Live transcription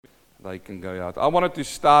they can go out. I wanted to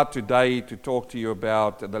start today to talk to you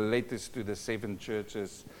about the letters to the 7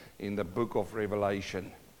 churches in the book of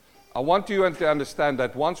Revelation. I want you to understand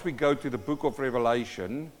that once we go to the book of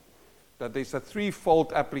Revelation, that there's a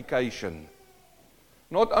threefold application.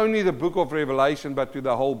 Not only the book of Revelation, but to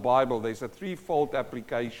the whole Bible, there's a threefold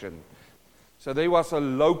application. So there was a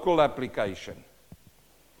local application.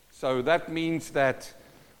 So that means that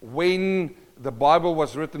when the Bible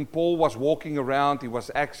was written, Paul was walking around, he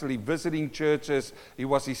was actually visiting churches, he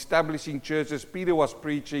was establishing churches, Peter was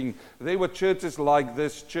preaching. There were churches like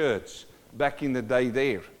this church back in the day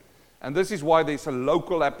there. And this is why there's a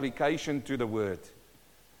local application to the word.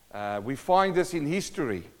 We find this in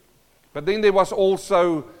history. But then there was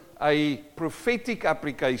also a prophetic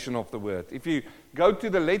application of the word. If you go to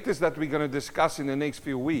the letters that we're going to discuss in the next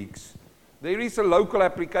few weeks, there is a local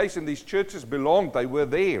application. These churches belonged, they were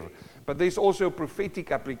there. But there's also a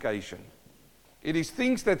prophetic application. It is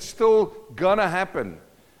things that's still going to happen.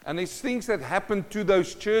 And it's things that happen to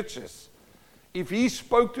those churches. If he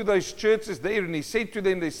spoke to those churches there and he said to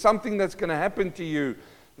them, there's something that's going to happen to you,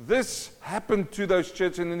 this happened to those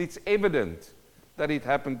churches, and it's evident that it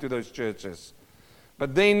happened to those churches.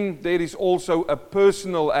 But then there is also a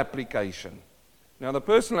personal application. Now the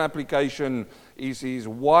personal application is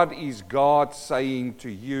what is God saying to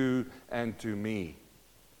you and to me?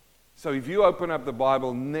 So if you open up the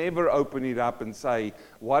Bible, never open it up and say,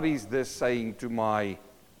 what is this saying to my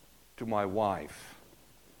wife?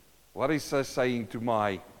 What is this saying to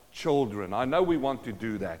my children? I know we want to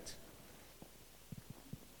do that.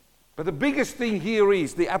 But the biggest thing here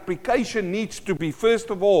is the application needs to be, first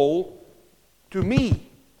of all, to me.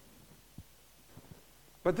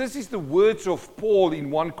 But this is the words of Paul in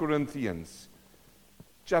 1 Corinthians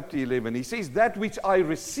chapter 11. He says, that which I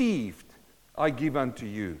received, I give unto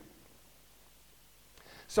you.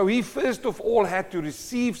 So he first of all had to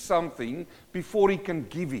receive something before he can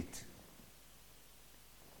give it.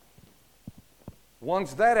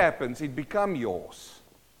 Once that happens, it becomes yours.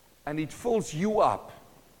 And it fills you up.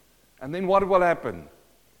 And then what will happen?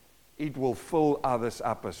 It will fill others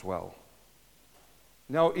up as well.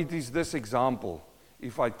 Now it is this example.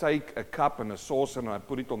 If I take a cup and a saucer and I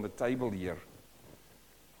put it on the table here,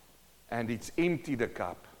 and it's empty, the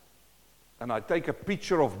cup, and I take a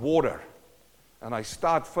pitcher of water and I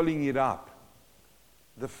start filling it up,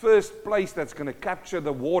 the first place that's going to capture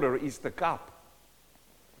the water is the cup.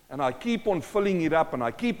 And I keep on filling it up and I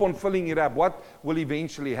keep on filling it up. What will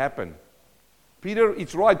eventually happen? Peter,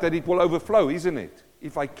 it's right that it will overflow, isn't it?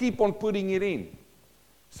 If I keep on putting it in.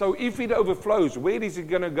 So if it overflows, where is it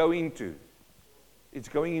going to go into? It's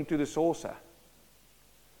going into the saucer.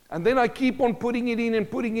 And then I keep on putting it in and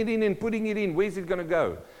putting it in and putting it in. Where's it going to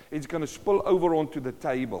go? It's going to spill over onto the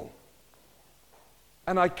table.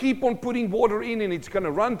 And I keep on putting water in, and it's going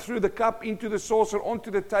to run through the cup, into the saucer, onto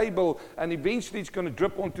the table, and eventually it's going to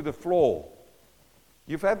drip onto the floor.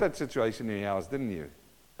 You've had that situation in your house, didn't you?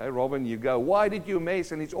 Hey, Robin, you go, why did you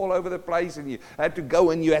mess? And it's all over the place, and you had to go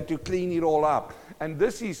and you had to clean it all up. And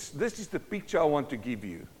this is the picture I want to give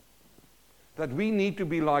you. That we need to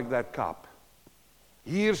be like that cup.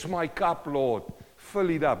 Here's my cup, Lord. Fill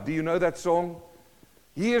it up. Do you know that song?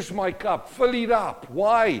 Here's my cup. Fill it up.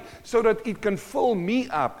 Why? So that it can fill me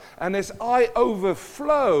up. And as I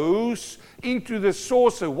overflows into the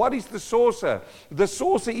saucer, what is the saucer? The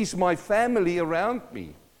saucer is my family around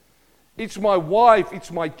me. It's my wife,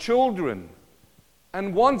 it's my children.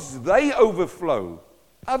 And once they overflow,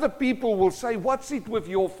 other people will say, what's it with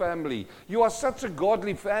your family? You are such a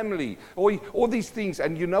godly family. Or all these things.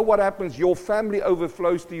 And you know what happens? Your family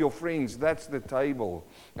overflows to your friends. That's the table.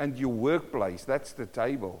 And your workplace, that's the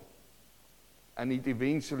table. And it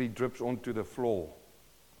eventually drips onto the floor.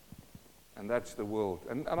 And that's the world.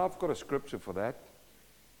 And I've got a scripture for that.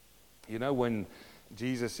 You know, when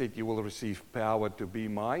Jesus said, you will receive power to be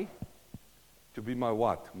my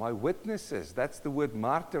what? My witnesses. That's the word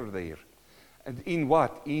martyr there. And in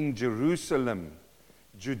what? In Jerusalem,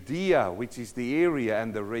 Judea, which is the area,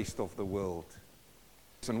 and the rest of the world.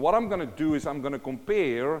 And what I'm going to do is I'm going to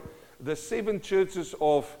compare the 7 churches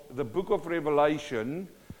of the book of Revelation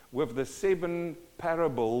with the 7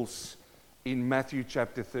 parables in Matthew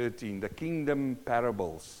chapter 13, the kingdom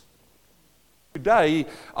parables. Today,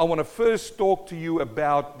 I want to first talk to you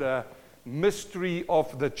about the mystery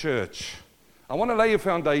of the church. I want to lay a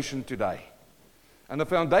foundation today. And the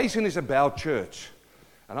foundation is about church.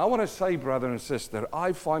 And I want to say, brother and sister,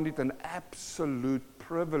 I find it an absolute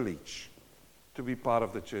privilege to be part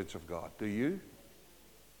of the church of God. Do you?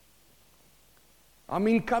 I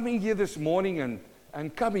mean, coming here this morning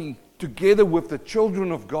and coming together with the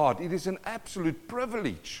children of God, it is an absolute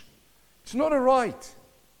privilege. It's not a right.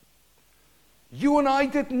 You and I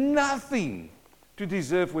did nothing to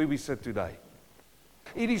deserve where we sit today.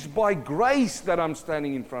 It is by grace that I'm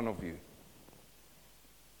standing in front of you.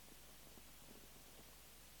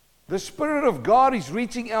 The Spirit of God is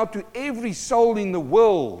reaching out to every soul in the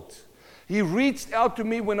world. He reached out to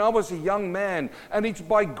me when I was a young man, and it's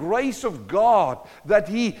by grace of God that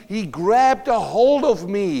He grabbed a hold of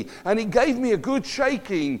me, and He gave me a good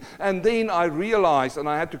shaking, and then I realized, and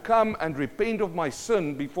I had to come and repent of my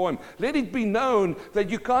sin before Him. Let it be known that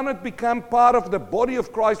you cannot become part of the body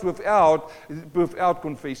of Christ without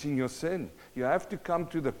confessing your sin. You have to come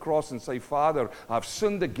to the cross and say, Father, I've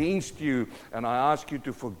sinned against you, and I ask you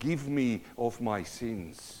to forgive me of my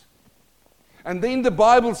sins. And then the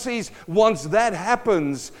Bible says, once that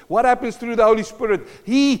happens, what happens through the Holy Spirit?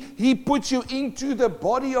 He puts you into the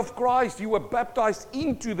body of Christ. You were baptized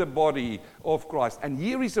into the body of Christ. And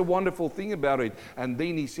here is a wonderful thing about it. And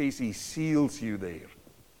then He says He seals you there.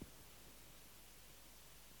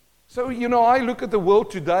 So, I look at the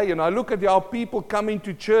world today, and I look at how people come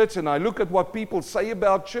into church, and I look at what people say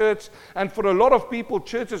about church. And for a lot of people,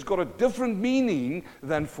 church has got a different meaning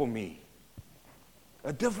than for me.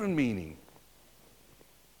 A different meaning.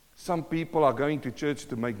 Some people are going to church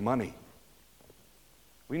to make money.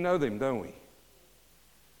 We know them, don't we?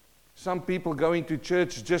 Some people going to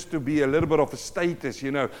church just to be a little bit of a status,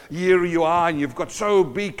 Here you are, and you've got so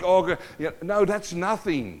big. No, that's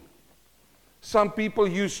nothing. Some people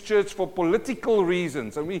use church for political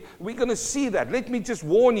reasons, and we're going to see that. Let me just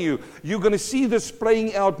warn you, you're going to see this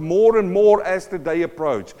playing out more and more as the day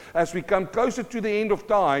approaches. As we come closer to the end of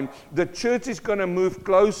time, the church is going to move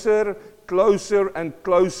closer and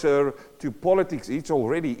closer to politics. It's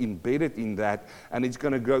already embedded in that, and it's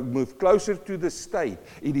going to move closer to the state.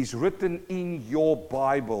 It is written in your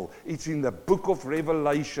Bible. It's in the book of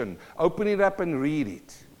Revelation. Open it up and read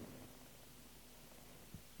it.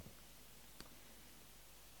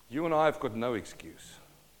 You and I have got no excuse.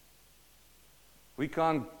 We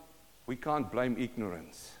can't blame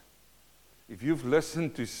ignorance. If you've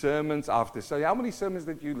listened to sermons after, so how many sermons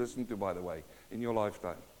did you listen to, by the way, in your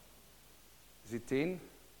lifetime? Is it 10?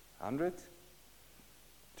 100?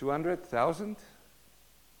 200? 1,000?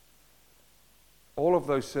 All of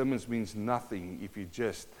those sermons means nothing if you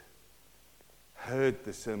just heard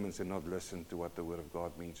the sermons and not listened to what the Word of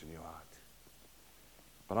God means in your heart.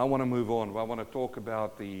 But I want to move on. I want to talk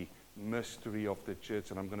about the mystery of the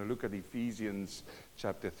church, and I'm going to look at Ephesians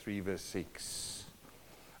chapter 3, verse 6.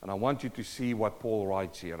 And I want you to see what Paul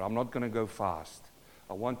writes here. I'm not going to go fast.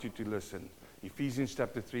 I want you to listen. Ephesians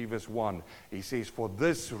chapter 3, verse 1. He says, for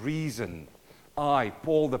this reason, I,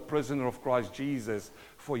 Paul, the prisoner of Christ Jesus,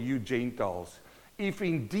 for you Gentiles, if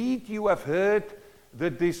indeed you have heard the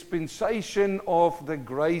dispensation of the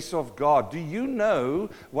grace of God. Do you know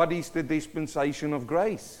what is the dispensation of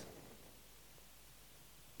grace?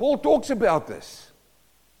 Paul talks about this.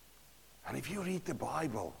 And if you read the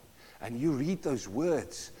Bible and you read those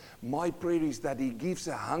words, my prayer is that He gives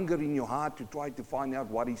a hunger in your heart to try to find out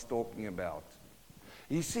what He's talking about.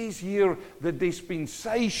 He says here, the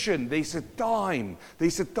dispensation, there's a time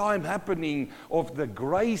happening of the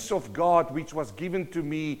grace of God which was given to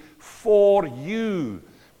me for you.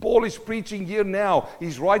 Paul is preaching here now.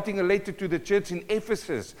 He's writing a letter to the church in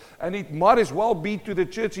Ephesus, and it might as well be to the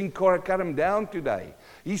church in Carrum Down today.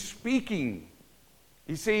 He's speaking.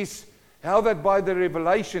 He says, how that by the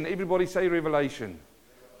revelation, everybody say revelation.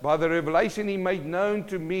 By the revelation He made known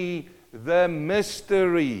to me the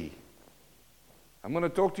mystery. I'm going to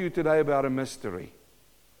talk to you today about a mystery.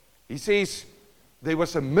 He says, there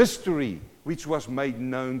was a mystery which was made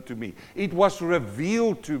known to me. It was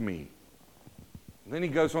revealed to me. And then he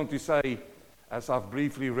goes on to say, as I've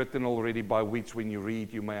briefly written already, by which when you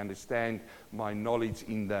read you may understand my knowledge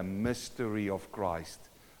in the mystery of Christ.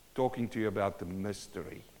 Talking to you about the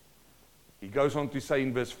mystery. He goes on to say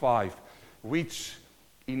in verse 5, which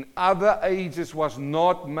in other ages was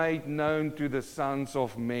not made known to the sons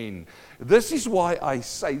of men. This is why I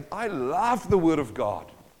say, I love the Word of God.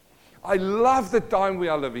 I love the time we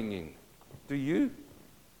are living in. Do you?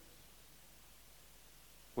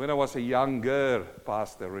 When I was a younger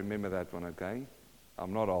pastor, remember that one, okay?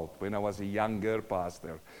 I'm not old. When I was a younger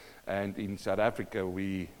pastor, and in South Africa,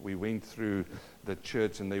 we went through the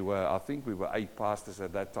church, and I think we were 8 pastors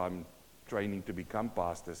at that time, training to become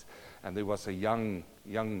pastors. And there was a young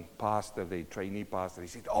pastor, the trainee pastor. He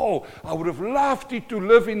said, oh, I would have loved it to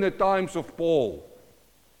live in the times of Paul.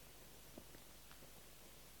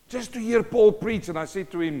 Just to hear Paul preach. And I said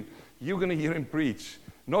to him, you're going to hear him preach.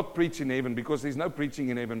 Not preach in heaven, because there's no preaching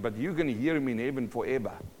in heaven, but you're going to hear him in heaven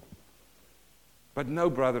forever. But no,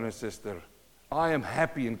 brother and sister, I am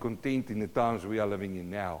happy and content in the times we are living in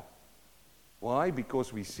now. Why?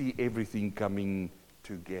 Because we see everything coming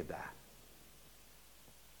together.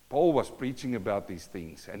 Paul was preaching about these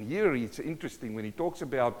things. And here it's interesting when he talks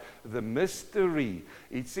about the mystery.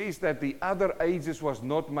 It says that the other ages was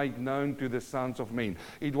not made known to the sons of men.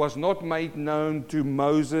 It was not made known to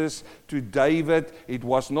Moses, to David. It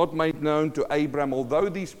was not made known to Abraham. Although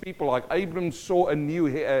these people, like Abraham saw a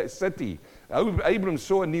new city. Abraham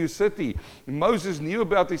saw a new city. Moses knew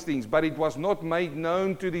about these things, but it was not made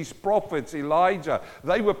known to these prophets, Elijah.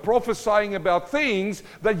 They were prophesying about things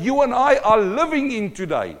that you and I are living in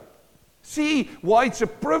today. See why it's a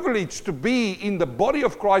privilege to be in the body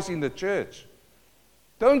of Christ in the church.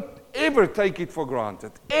 Don't ever take it for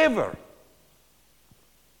granted. Ever.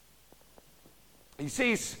 He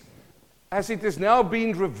says, as it has now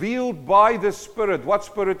been revealed by the Spirit. What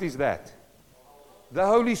Spirit is that? The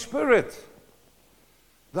Holy Spirit.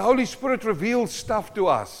 The Holy Spirit reveals stuff to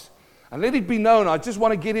us. And let it be known, I just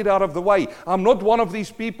want to get it out of the way. I'm not one of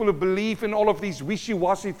these people who believe in all of these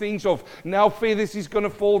wishy-washy things of now feathers is going to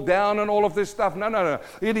fall down and all of this stuff. No.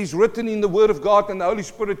 It is written in the Word of God, and the Holy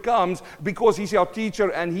Spirit comes because He's our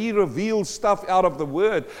teacher and He reveals stuff out of the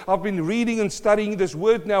Word. I've been reading and studying this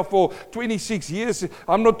Word now for 26 years.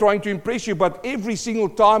 I'm not trying to impress you, but every single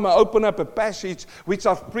time I open up a passage which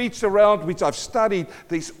I've preached around, which I've studied,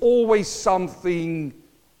 there's always something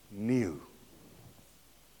new.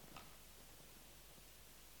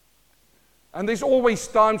 And there's always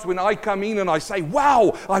times when I come in and I say,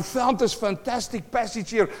 wow, I found this fantastic passage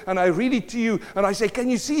here, and I read it to you, and I say, can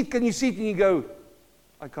you see it? Can you see it? And you go,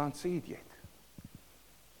 I can't see it yet.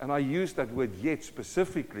 And I use that word yet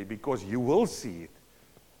specifically because you will see it.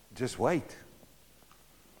 Just wait.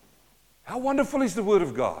 How wonderful is the Word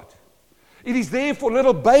of God? It is there for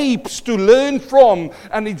little babes to learn from,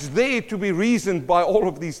 and it's there to be reasoned by all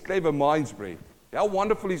of these clever minds, Brett. How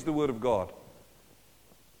wonderful is the Word of God?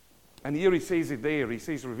 And here he says it there. He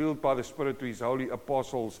says, revealed by the Spirit to His holy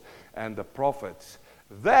apostles and the prophets.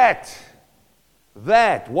 Why?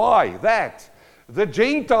 The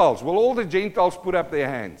Gentiles. Will all the Gentiles put up their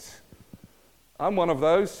hands? I'm one of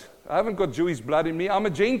those. I haven't got Jewish blood in me. I'm a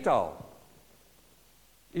Gentile.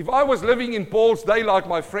 If I was living in Paul's day, like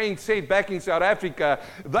my friend said back in South Africa,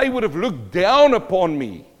 they would have looked down upon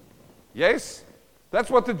me. Yes? That's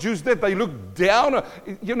what the Jews did. They looked down.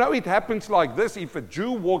 You know, it happens like this. If a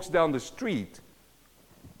Jew walks down the street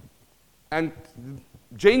and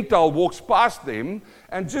Gentile walks past them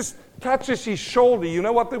and just touches his shoulder, you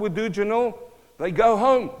know what they would do, Janelle? They go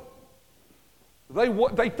home.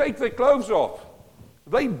 They take their clothes off.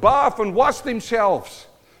 They bath and wash themselves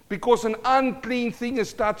because an unclean thing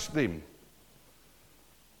has touched them.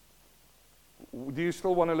 Do you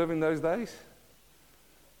still want to live in those days?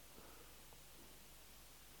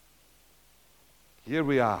 Here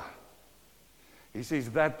we are. He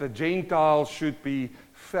says that the Gentiles should be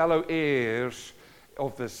fellow heirs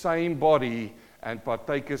of the same body and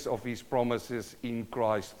partakers of His promises in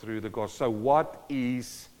Christ through the gospel. So what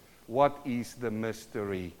is the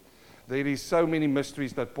mystery? There is so many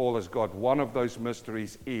mysteries that Paul has got. One of those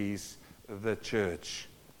mysteries is the church.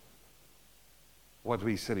 What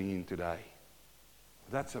we're sitting in today.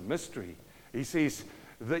 That's a mystery. He says,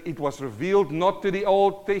 it was revealed not to the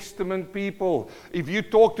Old Testament people. If you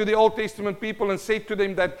talk to the Old Testament people and say to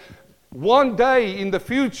them that one day in the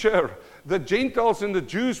future, the Gentiles and the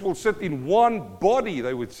Jews will sit in one body,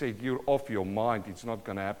 they would say, you're off your mind. It's not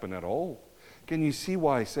going to happen at all. Can you see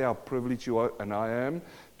why I say how privileged you are and I am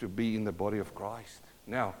to be in the body of Christ?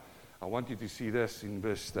 Now, I want you to see this in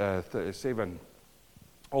verse 7.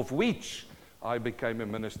 Of which I became a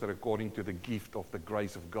minister according to the gift of the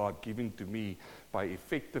grace of God given to me by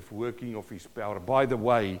effective working of His power. By the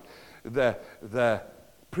way, the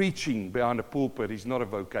preaching behind a pulpit is not a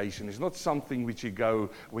vocation. It's not something which you go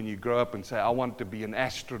when you grow up and say, I want to be an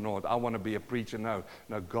astronaut, I want to be a preacher. No,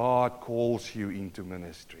 God calls you into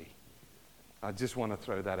ministry. I just want to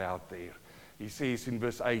throw that out there. He says in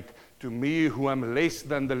verse 8, to me who am less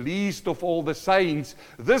than the least of all the saints,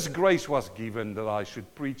 this grace was given that I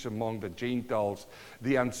should preach among the Gentiles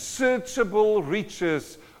the unsearchable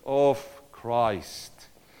riches of Christ.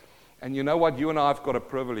 And you know what? You and I have got a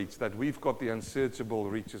privilege that we've got the unsearchable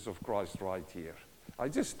riches of Christ right here. I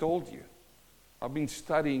just told you. I've been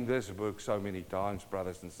studying this book so many times,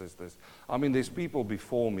 brothers and sisters. I mean, there's people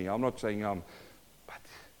before me. I'm not saying but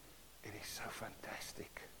it is so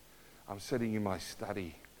fantastic. I'm sitting in my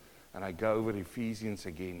study and I go over Ephesians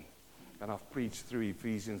again. And I've preached through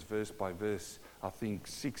Ephesians verse by verse, I think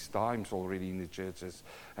 6 times already in the churches.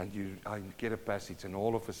 And I get a passage and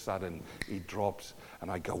all of a sudden it drops.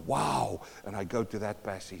 And I go, wow. And I go to that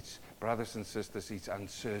passage. Brothers and sisters, it's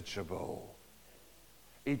unsearchable.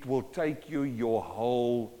 It will take you your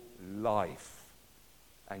whole life,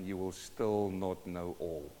 and you will still not know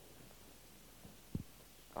all.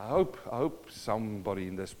 I hope somebody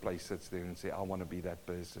in this place sits there and say, I want to be that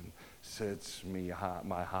person. Search me,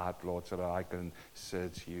 my heart, Lord, so that I can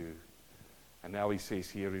search you. And now he says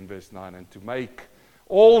here in verse 9, and to make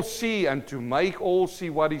all see,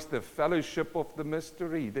 what is the fellowship of the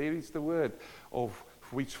mystery. There is the word, of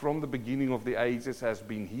which from the beginning of the ages has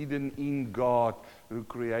been hidden in God, who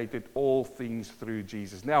created all things through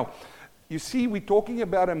Jesus. Now, you see, we're talking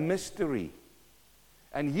about a mystery.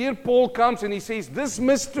 And here Paul comes and he says, this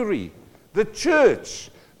mystery, the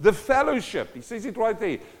church, the fellowship, he says it right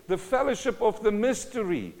there, the fellowship of the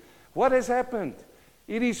mystery. What has happened?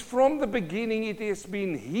 It is from the beginning, it has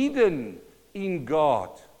been hidden in God.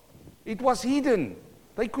 It was hidden.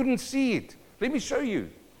 They couldn't see it. Let me show you.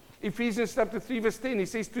 Ephesians chapter 3 verse 10, he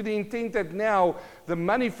says, to the intent that now the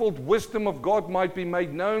manifold wisdom of God might be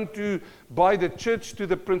made known by the church to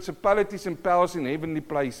the principalities and powers in heavenly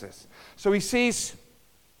places. So he says,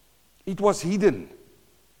 it was hidden.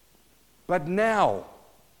 But now,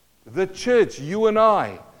 the church, you and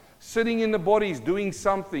I, sitting in the body is doing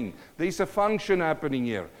something. There's a function happening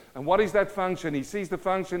here. And what is that function? He says the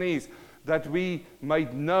function is that we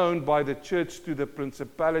made known by the church to the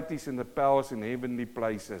principalities and the powers in heavenly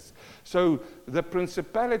places. So the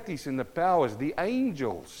principalities and the powers, the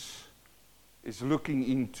angels, is looking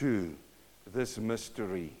into this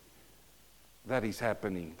mystery that is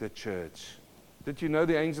happening, the church. Did you know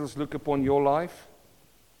the angels look upon your life?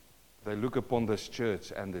 They look upon this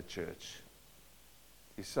church and the church.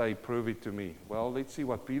 You say, prove it to me. Well, let's see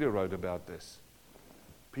what Peter wrote about this.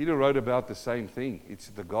 Peter wrote about the same thing. It's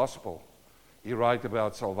the gospel. He writes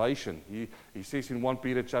about salvation. He says in 1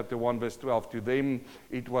 Peter chapter 1 verse 12, to them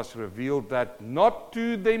it was revealed that not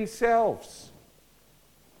to themselves.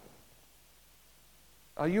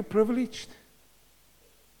 Are you privileged?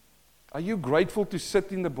 Are you grateful to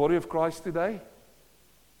sit in the body of Christ today?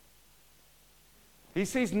 He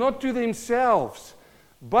says not to themselves,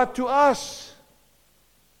 but to us.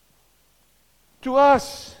 To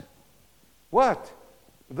us. What?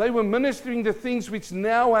 They were ministering the things which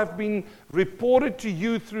now have been reported to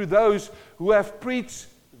you through those who have preached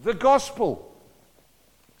the gospel.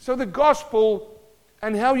 So the gospel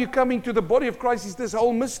and how you come into the body of Christ is this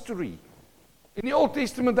whole mystery. In the Old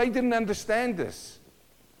Testament, they didn't understand this.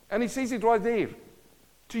 And he says it right there.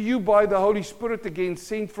 To you by the Holy Spirit again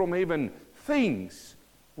sent from heaven, things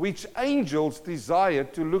which angels desire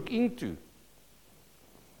to look into.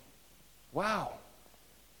 Wow.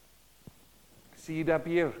 See it up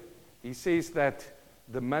here. He says that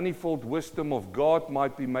the manifold wisdom of God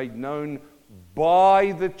might be made known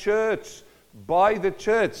by the church. By the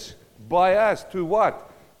church. By us. To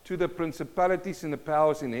what? To the principalities and the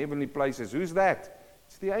powers in heavenly places. Who's that?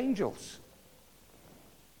 It's the angels.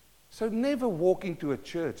 So never walk into a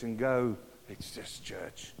church and go, it's just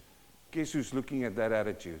church. Guess who's looking at that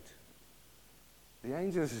attitude? The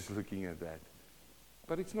angels is looking at that.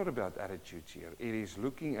 But it's not about attitudes here. It is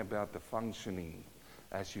looking about the functioning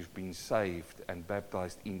as you've been saved and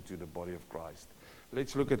baptized into the body of Christ.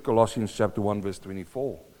 Let's look at Colossians chapter 1 verse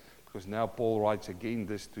 24. Because now Paul writes again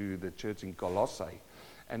this to the church in Colossae.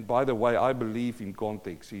 And by the way, I believe in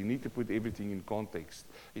context. So you need to put everything in context.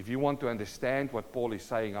 If you want to understand what Paul is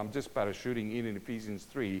saying, I'm just parachuting in Ephesians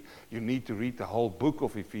 3. You need to read the whole book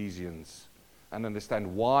of Ephesians and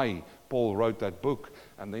understand why Paul wrote that book.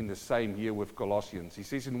 And then the same here with Colossians. He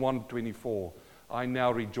says in 1:24, I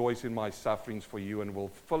now rejoice in my sufferings for you and will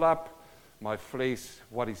fill up my flesh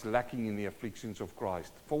what is lacking in the afflictions of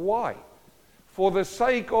Christ. For why? For the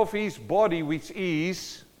sake of his body, which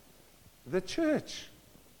is the church.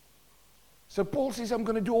 So Paul says, I'm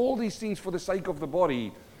going to do all these things for the sake of the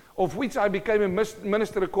body, of which I became a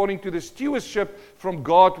minister according to the stewardship from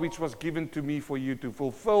God, which was given to me for you to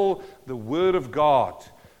fulfill the word of God,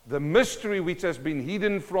 the mystery which has been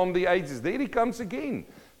hidden from the ages. There he comes again.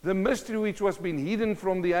 The mystery which was been hidden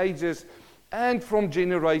from the ages and from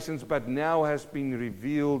generations, but now has been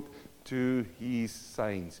revealed to his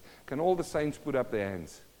saints. Can all the saints put up their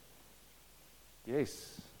hands?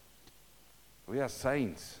 Yes. We are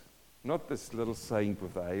saints. Not this little saint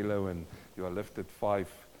with a halo and you are lifted 5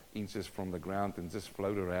 inches from the ground and just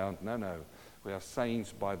float around. No. We are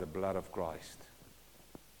saints by the blood of Christ.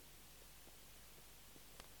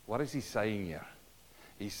 What is he saying here?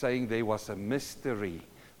 He's saying there was a mystery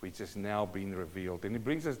which has now been revealed. And it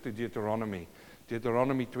brings us to Deuteronomy.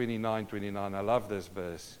 Deuteronomy 29:29. I love this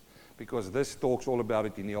verse because this talks all about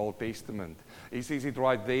it in the Old Testament. He says it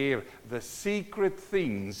right there. The secret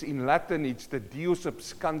things, in Latin it's the Deus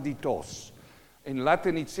absconditos. In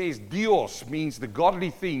Latin it says Dios means the godly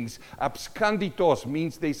things. Absconditos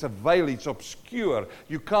means there's a veil, it's obscure.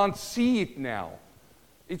 You can't see it now.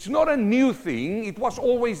 It's not a new thing, it was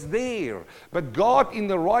always there. But God in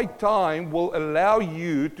the right time will allow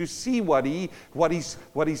you to see what is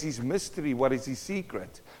his mystery, what is his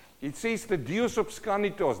secret. It says the Dios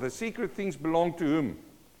obsconditos, the secret things belong to whom?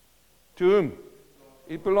 To whom?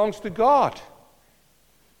 It belongs to God.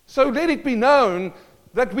 So let it be known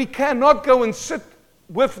that we cannot go and sit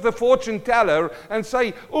with the fortune teller and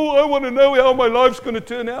say, oh, I want to know how my life's going to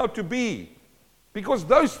turn out to be. Because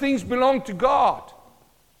those things belong to God.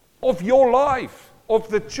 Of your life, of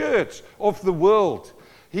the church, of the world.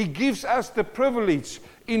 He gives us the privilege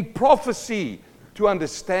in prophecy to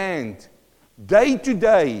understand day to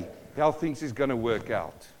day how things is going to work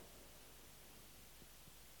out.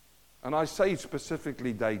 And I say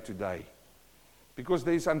specifically day to day. Because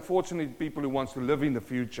there's unfortunately people who wants to live in the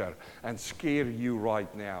future and scare you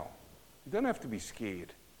right now. You don't have to be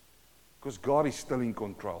scared. Because God is still in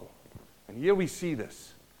control. And here we see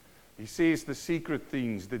this. He says the secret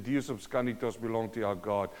things, the Deus obscurnitas, belong to our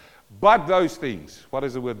God. But those things, what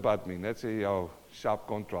does the word but mean? That's a sharp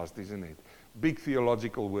contrast, isn't it? Big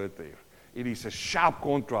theological word there. It is a sharp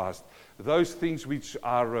contrast. Those things which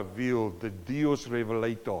are revealed, the Deus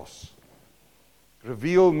revelatos.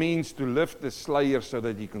 Reveal means to lift the slayer so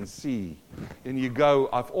that you can see. And you go,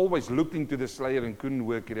 I've always looked into the slayer and couldn't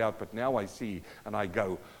work it out, but now I see. And I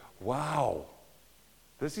go, wow,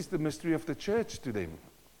 this is the mystery of the church to them.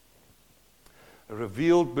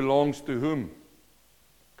 Revealed belongs to whom?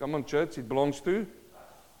 Come on, church, it belongs to?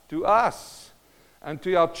 To us. And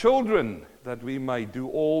to our children, that we may do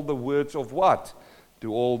all the words of what?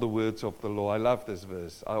 Do all the words of the law. I love this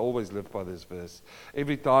verse. I always live by this verse.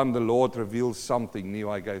 Every time the Lord reveals something new,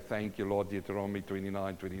 I go, thank you, Lord, Deuteronomy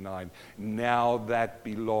 29:29. Now that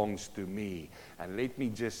belongs to me. And let me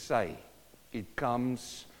just say, it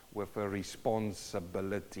comes with a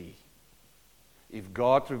responsibility. If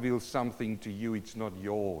God reveals something to you, it's not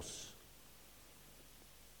yours.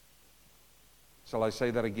 Shall I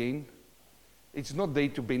say that again? It's not there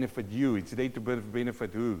to benefit you. It's there to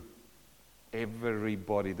benefit who?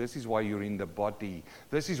 Everybody. This is why you're in the body.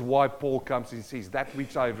 This is why Paul comes and says, that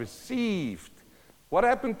which I received. What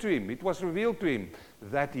happened to him? It was revealed to him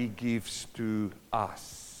that he gives to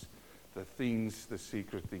us. The things, the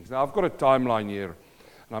secret things. Now, I've got a timeline here.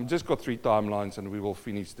 And I've just got 3 timelines and we will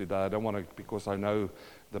finish today. I don't want to, because I know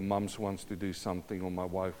the mums wants to do something, or my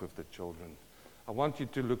wife with the children. I want you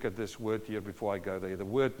to look at this word here before I go there. The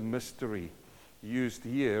word mystery used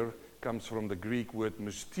here comes from the Greek word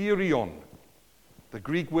mysterion. The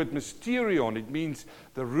Greek word mysterion, it means,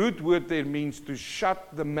 the root word there means to shut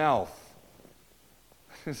the mouth.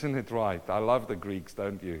 Isn't it right? I love the Greeks,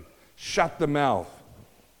 don't you? Shut the mouth.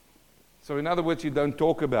 So in other words, you don't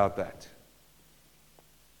talk about that.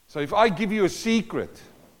 So if I give you a secret,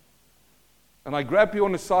 and I grab you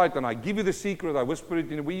on the side and I give you the secret, I whisper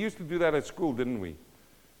it in. We used to do that at school, didn't we?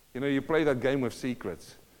 You know, you play that game with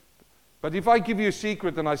secrets. But if I give you a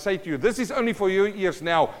secret and I say to you, this is only for your ears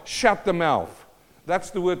now, shut the mouth.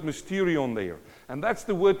 That's the word mysterion there. And that's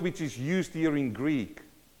the word which is used here in Greek.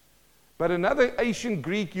 But another ancient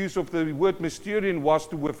Greek use of the word mysterion was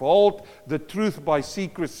to withhold the truth by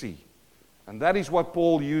secrecy. And that is what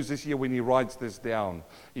Paul uses here when he writes this down.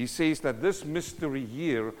 He says that this mystery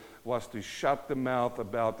here was to shut the mouth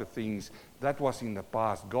about the things that was in the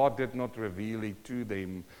past. God did not reveal it to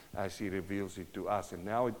them as he reveals it to us. And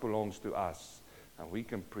now it belongs to us. And we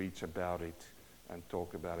can preach about it and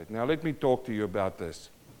talk about it. Now let me talk to you about this.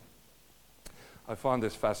 I find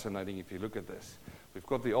this fascinating if you look at this. We've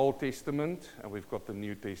got the Old Testament and we've got the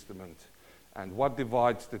New Testament. And what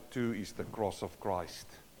divides the two is the cross of Christ.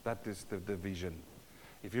 That is the division.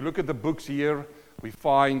 If you look at the books here, we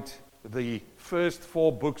find the first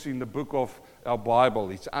 4 books in the book of our Bible.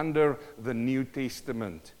 It's under the New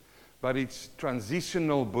Testament. But it's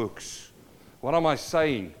transitional books. What am I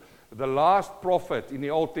saying? The last prophet in the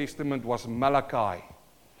Old Testament was Malachi.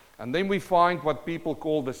 And then we find what people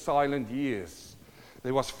call the silent years.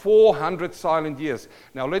 There was 400 silent years.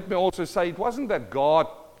 Now let me also say, it wasn't that God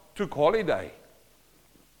took holiday.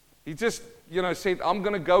 He just, said, I'm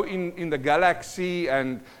going to go in the galaxy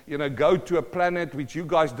and, go to a planet which you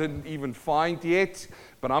guys didn't even find yet.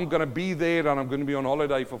 But I'm going to be there and I'm going to be on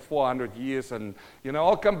holiday for 400 years. And,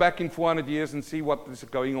 I'll come back in 400 years and see what is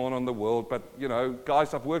going on in the world. But,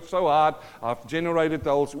 guys, I've worked so hard. I've generated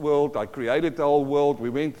the whole world. I created the whole world.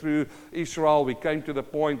 We went through Israel. We came to the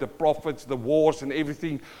point, the prophets, the wars and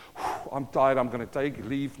everything. I'm tired. I'm going to take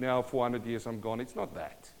leave now. 400 years, I'm gone. It's not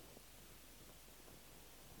that.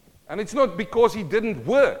 And it's not because he didn't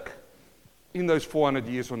work. in those 400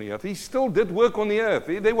 years on the earth. He still did work on the earth.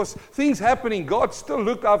 There was things happening. God still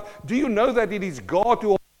looked up. Do you know that it is God who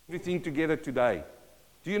holds everything together today?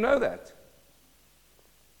 Do you know that?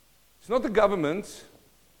 It's not the government.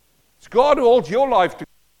 It's God who holds your life together.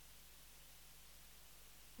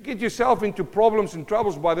 You get yourself into problems and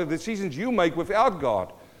troubles by the decisions you make without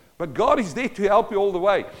God. But God is there to help you all the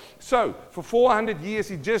way. So, for 400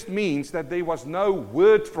 years, it just means that there was no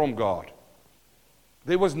word from God.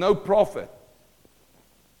 There was no prophet.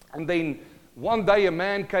 And then one day a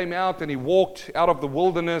man came out and he walked out of the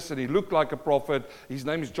wilderness and he looked like a prophet. His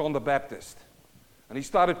name is John the Baptist. And he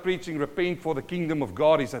started preaching, repent for the kingdom of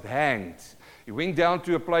God is at hand. He went down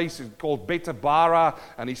to a place called Bethabara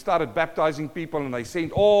and he started baptizing people, and they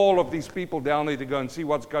sent all of these people down there to go and see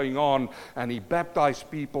what's going on, and he baptized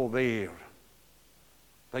people there.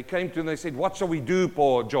 They came to him and they said, what shall we do,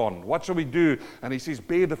 Paul John? What shall we do? And he says,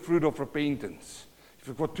 bear the fruit of repentance. If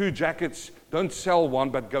you've got 2 jackets, don't sell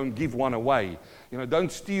one, but go and give one away.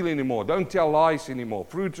 Don't steal anymore. Don't tell lies anymore.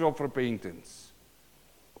 Fruits of repentance.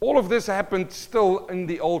 All of this happened still in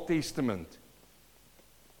the Old Testament.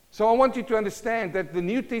 So I want you to understand that the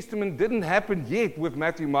New Testament didn't happen yet with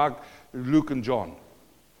Matthew, Mark, Luke, and John.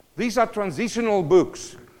 These are transitional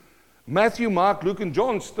books. Matthew, Mark, Luke, and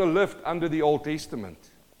John still lived under the Old Testament.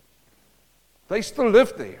 They still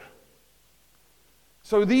lived there.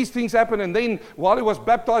 So these things happened, and then while he was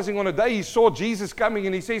baptizing on a day, he saw Jesus coming,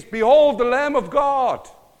 and he says, behold the Lamb of God.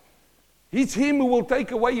 It's him who will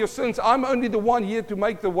take away your sins. I'm only the one here to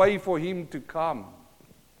make the way for him to come.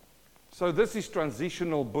 So this is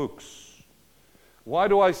transitional books. Why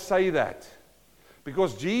do I say that?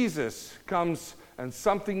 Because Jesus comes and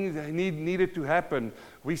something needed to happen.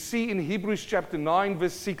 We see in Hebrews chapter 9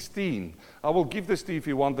 verse 16. I will give this to you if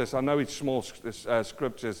you want this. I know it's small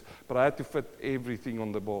scriptures, but I had to fit everything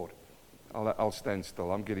on the board. I'll stand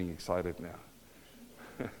still. I'm getting excited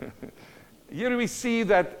now. Here we see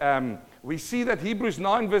that Hebrews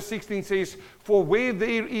 9 verse 16 says, for where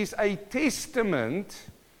there is a testament,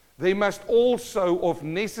 there must also of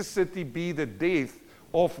necessity be the death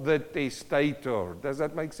of the testator. Does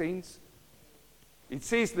that make sense? It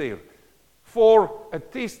says there, for a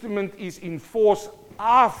testament is in force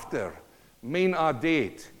after men are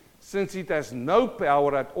dead, since it has no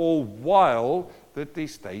power at all while the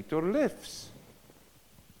testator lives.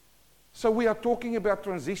 So we are talking about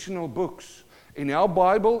transitional books. In our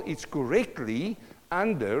Bible, it's correctly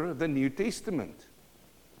under the New Testament.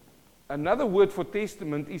 Another word for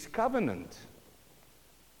testament is covenant.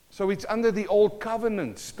 So it's under the Old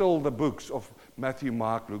Covenant, still the books of Matthew,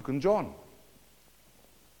 Mark, Luke, and John.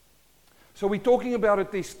 So we're talking about a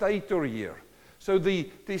testator here. So the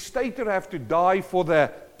testator have to die for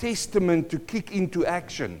the testament to kick into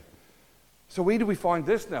action. So where do we find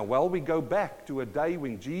this now? Well, we go back to a day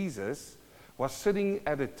when Jesus was sitting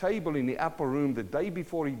at a table in the upper room the day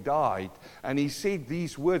before he died, and he said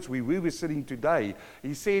these words where we were sitting today.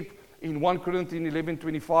 He said, in 1 Corinthians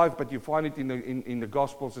 11:25, but you find it in the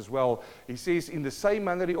Gospels as well. He says, in the same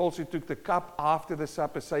manner he also took the cup after the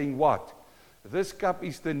supper, saying what? This cup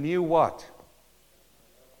is the new what?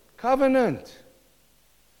 Covenant.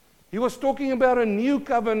 He was talking about a new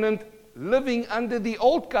covenant living under the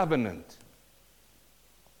old covenant.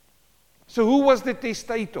 So who was the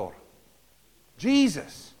testator?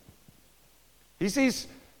 Jesus. He says,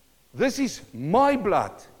 this is my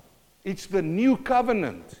blood. It's the new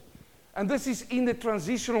covenant. And this is in the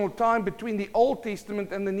transitional time between the Old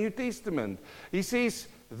Testament and the New Testament. He says,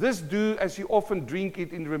 this do as you often drink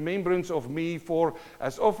it in remembrance of me, for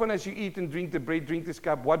as often as you eat and drink the bread, drink this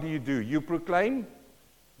cup, what do? You proclaim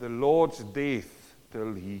the Lord's death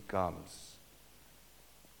till he comes.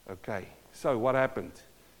 Okay, so what happened?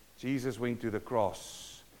 Jesus went to the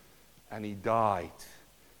cross and he died.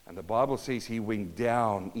 And the Bible says he went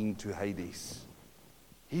down into Hades.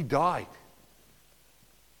 He died.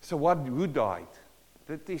 So who died?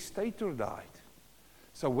 The testator died.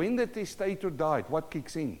 So when the testator died, what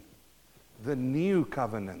kicks in? The new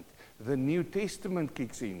covenant. The New Testament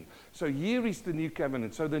kicks in. So here is the new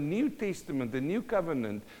covenant. So the New Testament, the new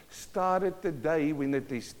covenant, started the day when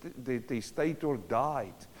the testator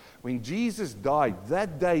died. When Jesus died,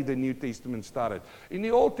 that day the New Testament started. In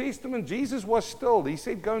the Old Testament, Jesus was still. He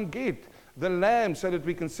said, go and get the lamb so that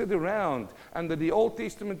we can sit around. Under the Old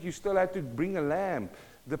Testament, you still had to bring a lamb,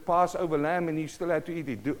 the Passover lamb, and you still had to eat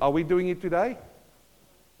it. Are we doing it today?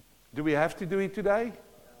 Do we have to do it today?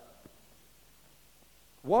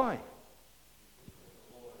 Why?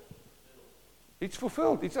 It's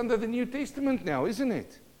fulfilled. It's under the New Testament now, isn't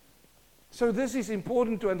it? So this is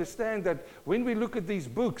important to understand, that when we look at these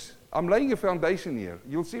books, I'm laying a foundation here.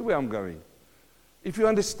 You'll see where I'm going. If you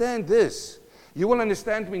understand this, You will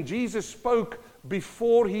understand when Jesus spoke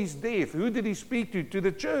before his death. Who did he speak to? To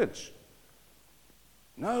the church.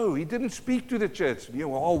 No, he didn't speak to the church.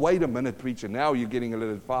 Oh, wait a minute, preacher. Now you're getting a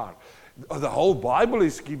little far. The whole Bible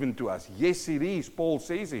is given to us. Yes, it is. Paul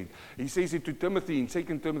says it. He says it to Timothy in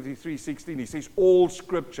 2 Timothy 3:16. He says all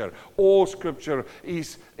Scripture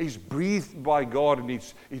is breathed by God, and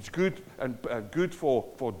it's good and good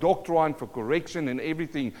for doctrine, for correction, and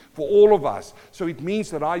everything for all of us. So it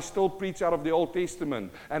means that I still preach out of the Old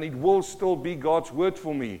Testament, and it will still be God's word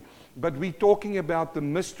for me. But we're talking about the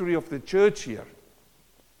mystery of the church here.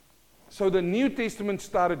 So the New Testament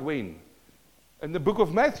started when? In the book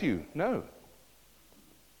of Matthew? No.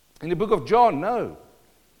 In the book of John? No.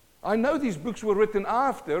 I know these books were written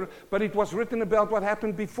after, but it was written about what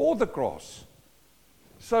happened before the cross.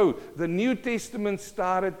 So the New Testament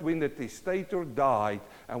started when the testator died.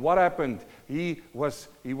 And what happened? He was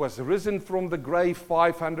risen from the grave.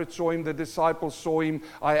 500 saw him. The disciples saw him.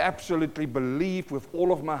 I absolutely believe with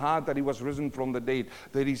all of my heart that he was risen from the dead.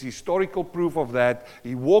 There is historical proof of that.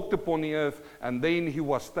 He walked upon the earth, and then he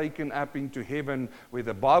was taken up into heaven, where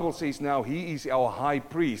the Bible says now he is our high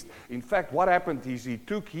priest. In fact, what happened is he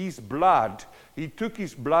took his blood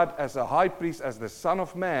as a high priest, as the Son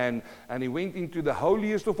of Man, and he went into the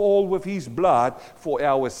holiest of all with his blood for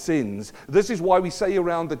our sins. This is why we say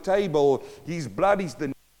around the table, his blood is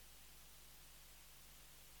the...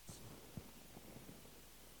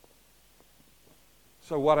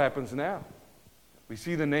 So what happens now? We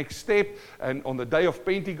see the next step, and on the day of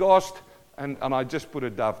Pentecost, and I just put a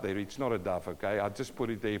dove there. It's not a dove, okay? I just put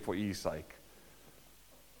it there for ease sake.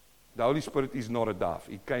 The Holy Spirit is not a dove.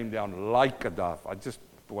 It came down like a dove. I just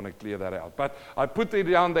want to clear that out. But I put it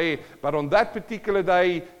down there. But on that particular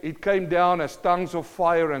day, it came down as tongues of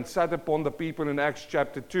fire and sat upon the people in Acts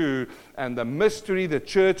chapter 2. And the mystery, the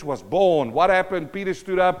church was born. What happened? Peter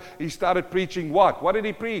stood up. He started preaching what? What did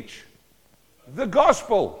he preach? The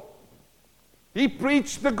gospel. He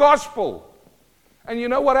preached the gospel. And you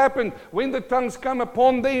know what happened? When the tongues come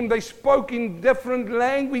upon them, they spoke in different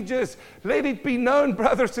languages. Let it be known,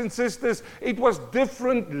 brothers and sisters, it was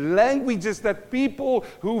different languages that people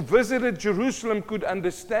who visited Jerusalem could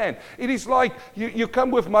understand. It is like you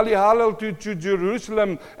come with Malayalam to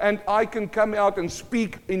Jerusalem, and I can come out and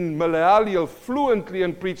speak in Malayalam fluently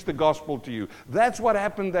and preach the gospel to you. That's what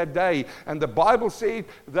happened that day. And the Bible said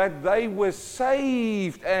that they were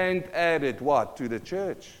saved and added what? To the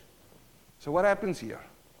church. So what happens here?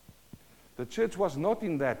 The church was not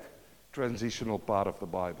in that transitional part of the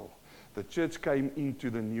Bible. The church came into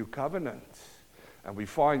the new covenant. And we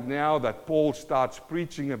find now that Paul starts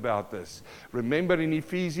preaching about this. Remember in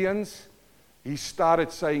Ephesians, he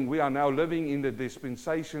started saying we are now living in the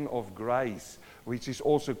dispensation of grace, which is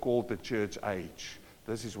also called the church age.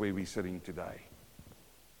 This is where we're sitting today.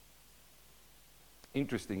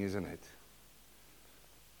 Interesting, isn't it?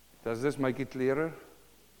 Does this make it clearer?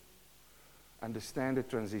 Understand the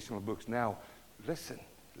transitional books. Now, listen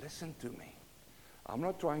to me. I'm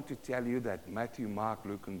not trying to tell you that Matthew, Mark,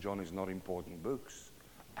 Luke, and John is not important books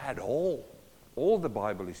at all. All the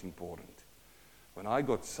Bible is important. When I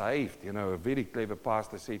got saved, a very clever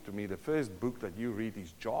pastor said to me, the first book that you read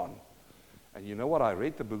is John. And you know what? I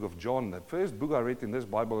read the book of John. The first book I read in this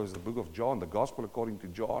Bible is the book of John, the Gospel according to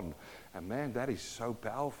John. And man, that is so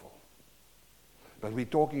powerful. But we're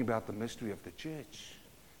talking about the mystery of the church.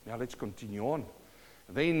 Now let's continue on.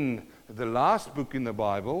 Then the last book in the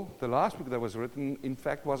Bible, the last book that was written, in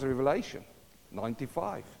fact, was Revelation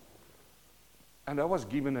 95. And I was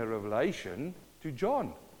given a revelation to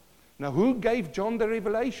John. Now who gave John the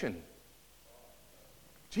revelation?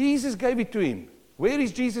 Jesus gave it to him. Where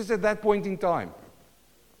is Jesus at that point in time?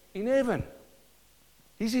 In heaven.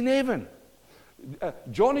 He's in heaven.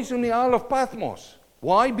 John is on the Isle of Patmos.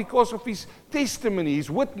 Why? Because of his testimony, his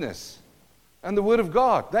witness. And the Word of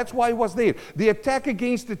God. That's why he was there. The attack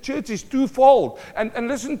against the church is twofold. And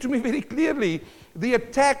listen to me very clearly. The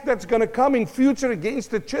attack that's going to come in future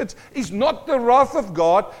against the church is not the wrath of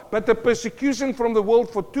God, but the persecution from the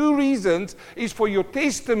world for two reasons. Is for your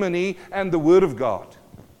testimony and the Word of God.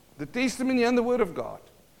 The testimony and the Word of God.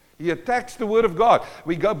 He attacks the Word of God.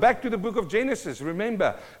 We go back to the book of Genesis.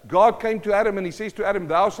 Remember, God came to Adam and he says to Adam,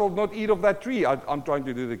 thou shalt not eat of that tree. I'm trying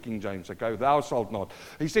to do the King James, okay? Thou shalt not.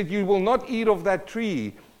 He said, you will not eat of that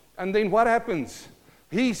tree. And then what happens?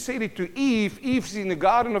 He said it to Eve. Eve's in the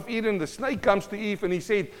Garden of Eden. The snake comes to Eve and he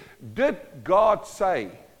said, did God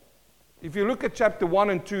say? If you look at chapter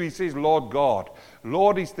 1 and 2, he says, Lord God.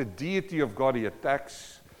 Lord is the deity of God. He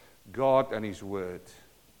attacks God and His Word.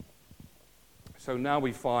 So now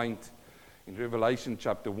we find in Revelation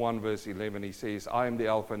chapter 1 verse 11, he says, I am the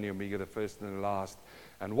Alpha and the Omega, the first and the last.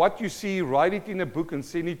 And what you see, write it in a book and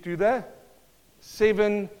send it to the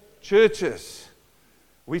 7 churches,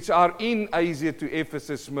 which are in Asia, to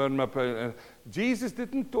Ephesus, Smyrna. Jesus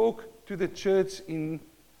didn't talk to the church in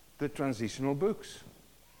the transitional books.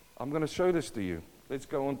 I'm going to show this to you. Let's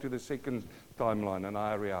go on to the second timeline and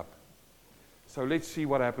I hurry up. So let's see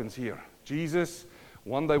what happens here. Jesus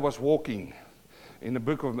one day was walking in the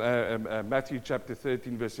book of Matthew chapter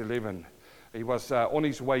 13 verse 11. He was on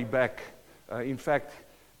his way back. In fact,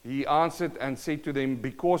 he answered and said to them,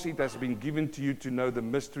 because it has been given to you to know the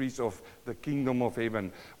mysteries of the kingdom of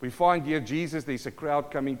heaven. We find here Jesus, there's a crowd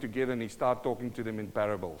coming together and he starts talking to them in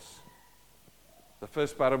parables. The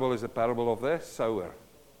first parable is the parable of the sower.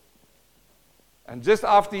 And just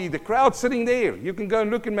after the crowd sitting there, you can go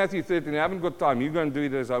and look in Matthew 13. I haven't got time. You go and do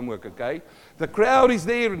it as homework, okay? The crowd is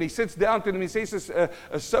there and he sits down to them. He says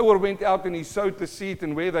a sower went out and he sowed the seed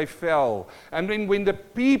and where they fell. And then when the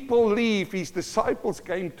people leave, his disciples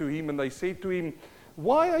came to him and they said to him,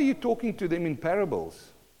 why are you talking to them in parables?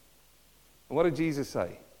 And what did Jesus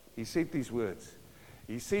say? He said these words.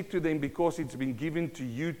 He said to them, because it's been given to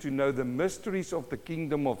you to know the mysteries of the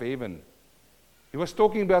kingdom of heaven. He was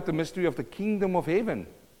talking about the mystery of the kingdom of heaven.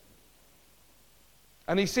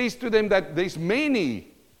 And he says to them that there's many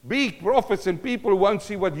big prophets and people who won't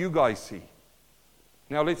see what you guys see.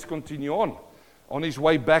 Now let's continue on. On his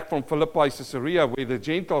way back from Philippi, Caesarea, where the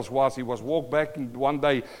Gentiles was, he was walked back and one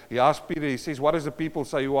day he asked Peter, he says, what does the people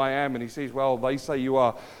say who I am? And he says, well, they say you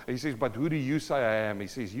are. He says, but who do you say I am? He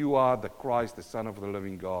says, you are the Christ, the Son of the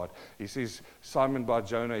living God. He says, Simon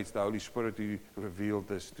Bar-Jonah, it's the Holy Spirit who revealed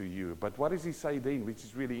this to you. But what does he say then, which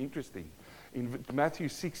is really interesting? In Matthew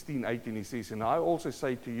 16:18, he says, and I also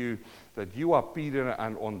say to you that you are Peter,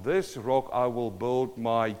 and on this rock I will build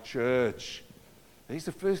my church. This is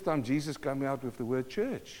the first time Jesus came out with the word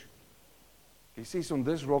church. He says, on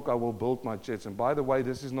this rock I will build my church. And by the way,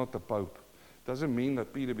 this is not the Pope. Doesn't mean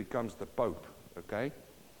that Peter becomes the Pope, okay?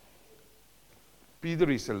 Peter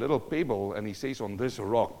is a little pebble, and he says, on this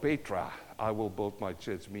rock, Petra, I will build my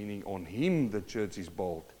church, meaning on him the church is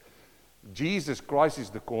built. Jesus Christ is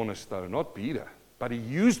the cornerstone, not Peter. But he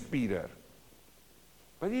used Peter.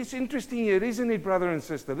 But it's interesting here, isn't it, brother and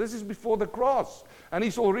sister? This is before the cross. And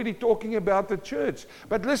he's already talking about the church.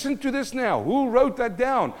 But listen to this now. Who wrote that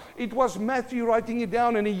down? It was Matthew writing it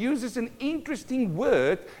down. And he uses an interesting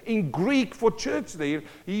word in Greek for church there.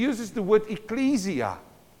 He uses the word ecclesia.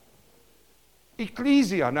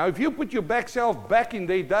 Ecclesia. Now, if you put your back self back in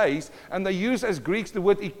their days, and they use as Greeks the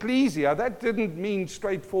word ecclesia, that didn't mean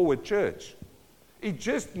straightforward church. It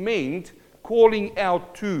just meant calling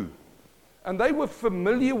out to. And they were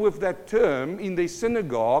familiar with that term in their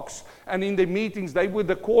synagogues and in their meetings. They were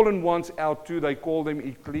the calling ones out to. They called them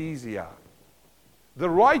ecclesia. The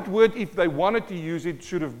right word, if they wanted to use it,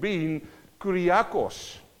 should have been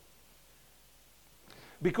kuriakos.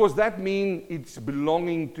 Because that means it's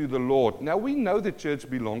belonging to the Lord. Now we know the church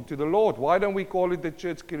belonged to the Lord. Why don't we call it the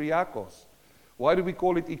church kuriakos? Why do we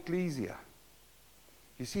call it ecclesia?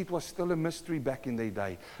 You see, it was still a mystery back in their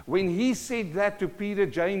day. When he said that to Peter,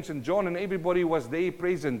 James, and John, and everybody was there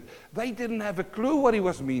present, they didn't have a clue what he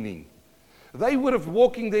was meaning. They would have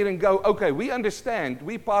walking there and go, okay, we understand.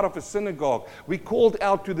 We're part of a synagogue. We called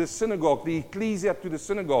out to the synagogue, the ecclesia to the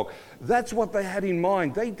synagogue. That's what they had in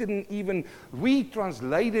mind. They didn't even, we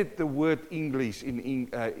translated the word English,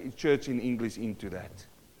 church in English into that.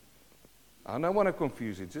 I don't want to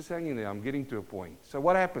confuse it. Just hang in there. I'm getting to a point. So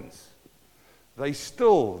what happens?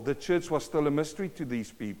 The church was still a mystery to these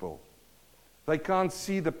people. They can't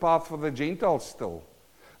see the path for the Gentiles still.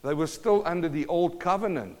 They were still under the old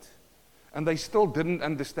covenant. And they still didn't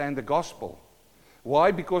understand the gospel.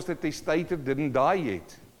 Why? Because that testator didn't die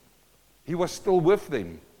yet. He was still with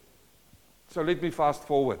them. So let me fast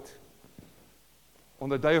forward. On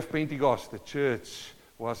the day of Pentecost, the church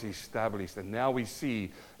was established. And now we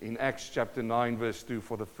see in Acts chapter 9 verse 2,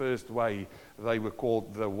 for the first way, they were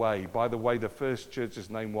called the Way. By the way, the first church's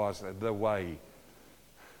name was the Way.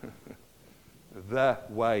 The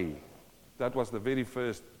Way. That was the very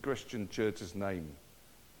first Christian church's name.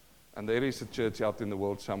 And there is a church out in the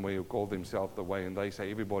world somewhere who call themselves the Way, and they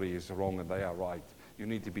say everybody is wrong and they are right. You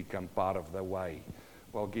need to become part of the Way.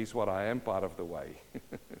 Well, guess what? I am part of the Way.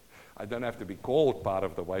 I don't have to be called part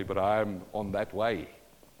of the Way, but I am on that way.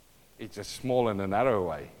 It's a small and a narrow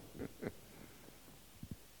way.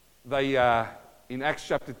 In Acts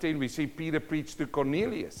chapter 10, we see Peter preach to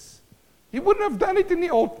Cornelius. He wouldn't have done it in the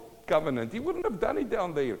old covenant. He wouldn't have done it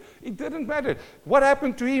down there. It didn't matter. What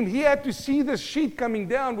happened to him? He had to see the sheet coming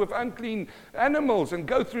down with unclean animals and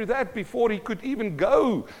go through that before he could even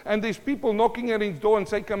go. And there's people knocking at his door and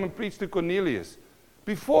say, come and preach to Cornelius.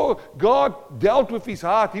 Before God dealt with his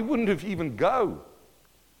heart, he wouldn't have even go.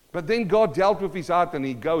 But then God dealt with his heart and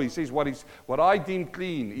he go. He says, what I deem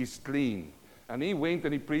clean is clean. And he went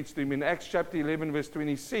and he preached to him. In Acts chapter 11, verse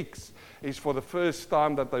 26, is for the first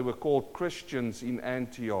time that they were called Christians in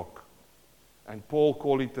Antioch. And Paul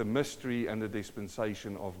called it the mystery and the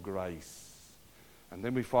dispensation of grace. And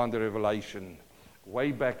then we find the revelation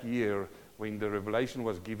way back here when the revelation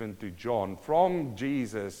was given to John from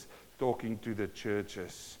Jesus talking to the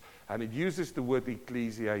churches. And it uses the word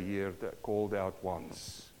ecclesia here, that called out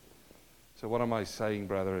ones. So what am I saying,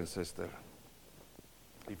 brother and sister?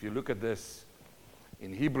 If you look at this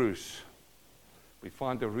in Hebrews, we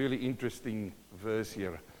find a really interesting verse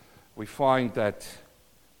here. We find that,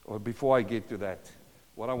 or before I get to that,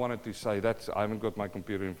 what I wanted to say, I haven't got my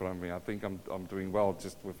computer in front of me. I think I'm doing well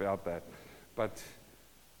just without that. But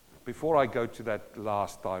before I go to that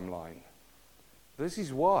last timeline, this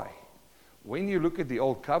is why. When you look at the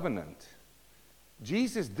Old Covenant,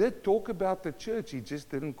 Jesus did talk about the church. He just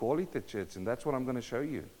didn't call it the church, and that's what I'm going to show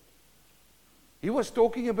you. He was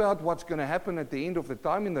talking about what's going to happen at the end of the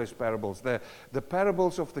time in those parables, the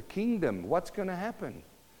parables of the kingdom, what's going to happen.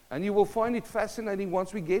 And you will find it fascinating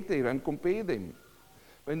once we get there and compare them.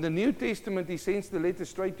 In the New Testament, he sends the letter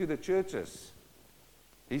straight to the churches.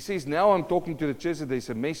 He says, now I'm talking to the churches, there's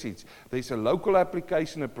a message. There's a local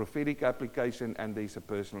application, a prophetic application, and there's a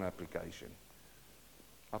personal application.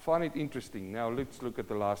 I find it interesting. Now let's look at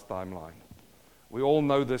the last timeline. We all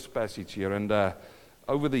know this passage here, and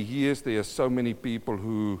over the years there are so many people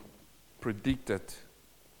who predicted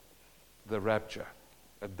the rapture,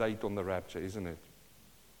 a date on the rapture, isn't it?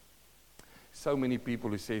 So many people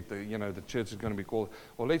who said, the church is going to be called,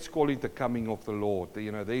 well, let's call it the coming of the Lord.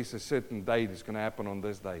 There's a certain date that's going to happen on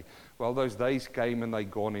this day. Well, those days came and they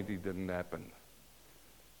gone and it didn't happen.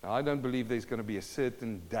 Now, I don't believe there's going to be a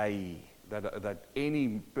certain day that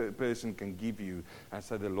any person can give you and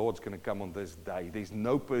say the Lord's going to come on this day. There's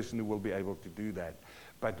no person who will be able to do that.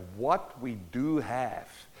 But what we do have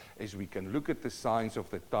is we can look at the signs of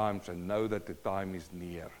the times and know that the time is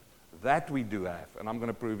near. That we do have, and I'm going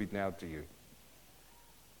to prove it now to you.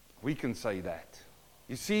 We can say that.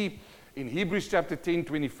 You see, in Hebrews chapter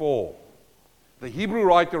 10:24, the Hebrew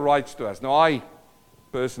writer writes to us. Now, I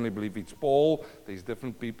personally believe it's Paul. There's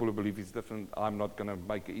different people who believe it's different. I'm not going to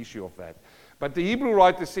make an issue of that. But the Hebrew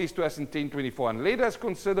writer says to us in 10:24, and let us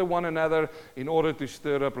consider one another in order to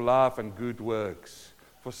stir up love and good works,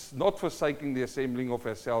 not forsaking the assembling of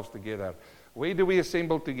ourselves together. Where do we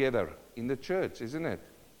assemble together? In the church, isn't it?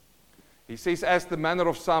 He says, as the manner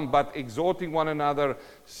of some, but exhorting one another,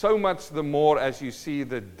 so much the more as you see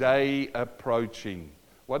the day approaching.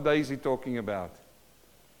 What day is he talking about?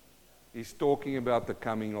 He's talking about the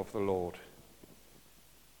coming of the Lord.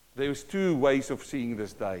 There's two ways of seeing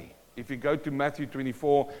this day. If you go to Matthew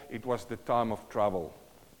 24, it was the time of trouble,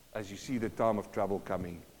 as you see the time of trouble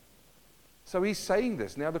coming. So he's saying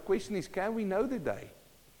this. Now the question is, can we know the day?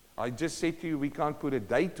 I just said to you, we can't put a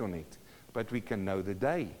date on it, but we can know the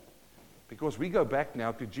day. Because we go back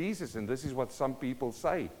now to Jesus, and this is what some people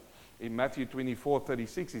say. In Matthew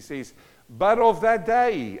 24:36, he says, but of that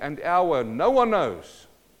day and hour no one knows.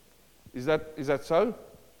 Is that so?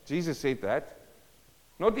 Jesus said that.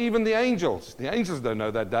 Not even the angels. The angels don't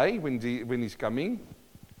know that day when he's coming.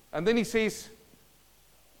 And then he says,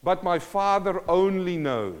 but my Father only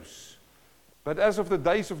knows. But as of the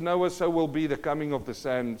days of Noah, so will be the coming of the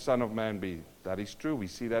Son of Man be. That is true. We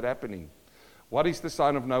see that happening. What is the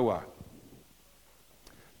sign of Noah?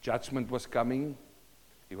 Judgment was coming.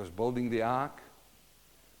 He was building the ark.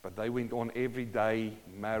 But they went on every day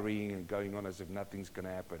marrying and going on as if nothing's going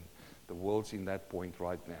to happen. The world's in that point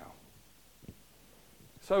right now.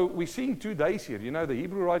 So we're seeing 2 days here. The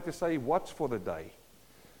Hebrew writers say, what's for the day?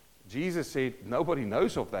 Jesus said, nobody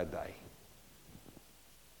knows of that day.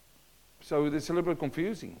 So it's a little bit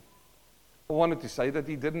confusing. I wanted to say that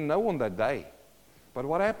he didn't know on that day. But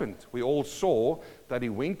what happened? We all saw that he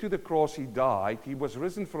went to the cross, he died, he was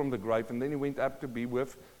risen from the grave, and then he went up to be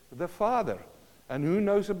with the Father. And who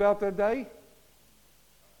knows about that day?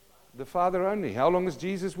 The Father only. How long is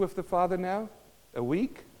Jesus with the Father now? A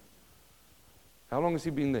week? How long has he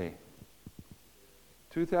been there?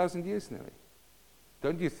 2,000 years nearly.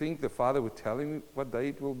 Don't you think the Father would tell him what day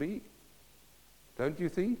it will be? Don't you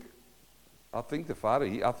think? I think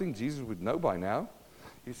Jesus would know by now.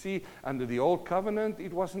 You see, under the old covenant,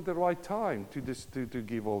 it wasn't the right time to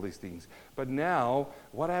give all these things. But now,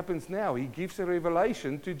 what happens now? He gives a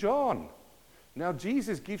revelation to John. Now,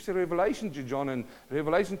 Jesus gives a revelation to John in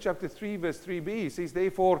Revelation chapter 3, verse 3b. He says,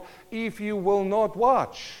 therefore, if you will not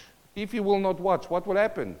watch, what will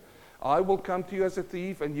happen? I will come to you as a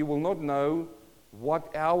thief, and you will not know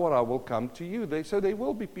what hour I will come to you. So there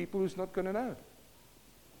will be people who's not going to know.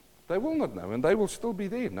 They will not know, and they will still be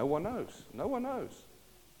there. No one knows. No one knows.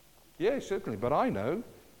 Yes, certainly, but I know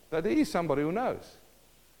that there is somebody who knows.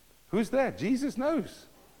 Who's that? Jesus knows.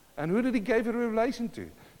 And who did he give a revelation to?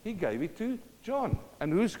 He gave it to John.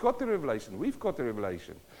 And who's got the revelation? We've got the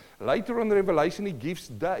revelation. Later on the revelation, he gives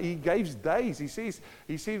days. He says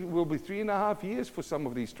it will be 3.5 years for some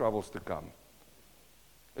of these troubles to come.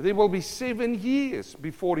 There will be 7 years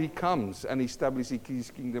before he comes and establishes his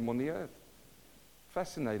kingdom on the earth.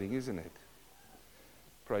 Fascinating, isn't it?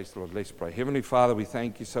 Praise the Lord. Let's pray. Heavenly Father, we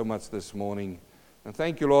thank you so much this morning. And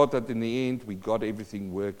thank you, Lord, that in the end we got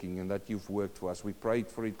everything working and that you've worked for us. We prayed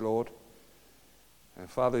for it, Lord. And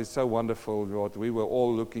Father, it's so wonderful, Lord. We were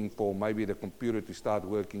all looking for maybe the computer to start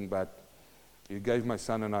working, but you gave my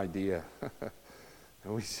son an idea.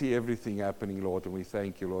 And we see everything happening, Lord, and we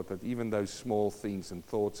thank you, Lord, that even those small things and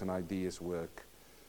thoughts and ideas work.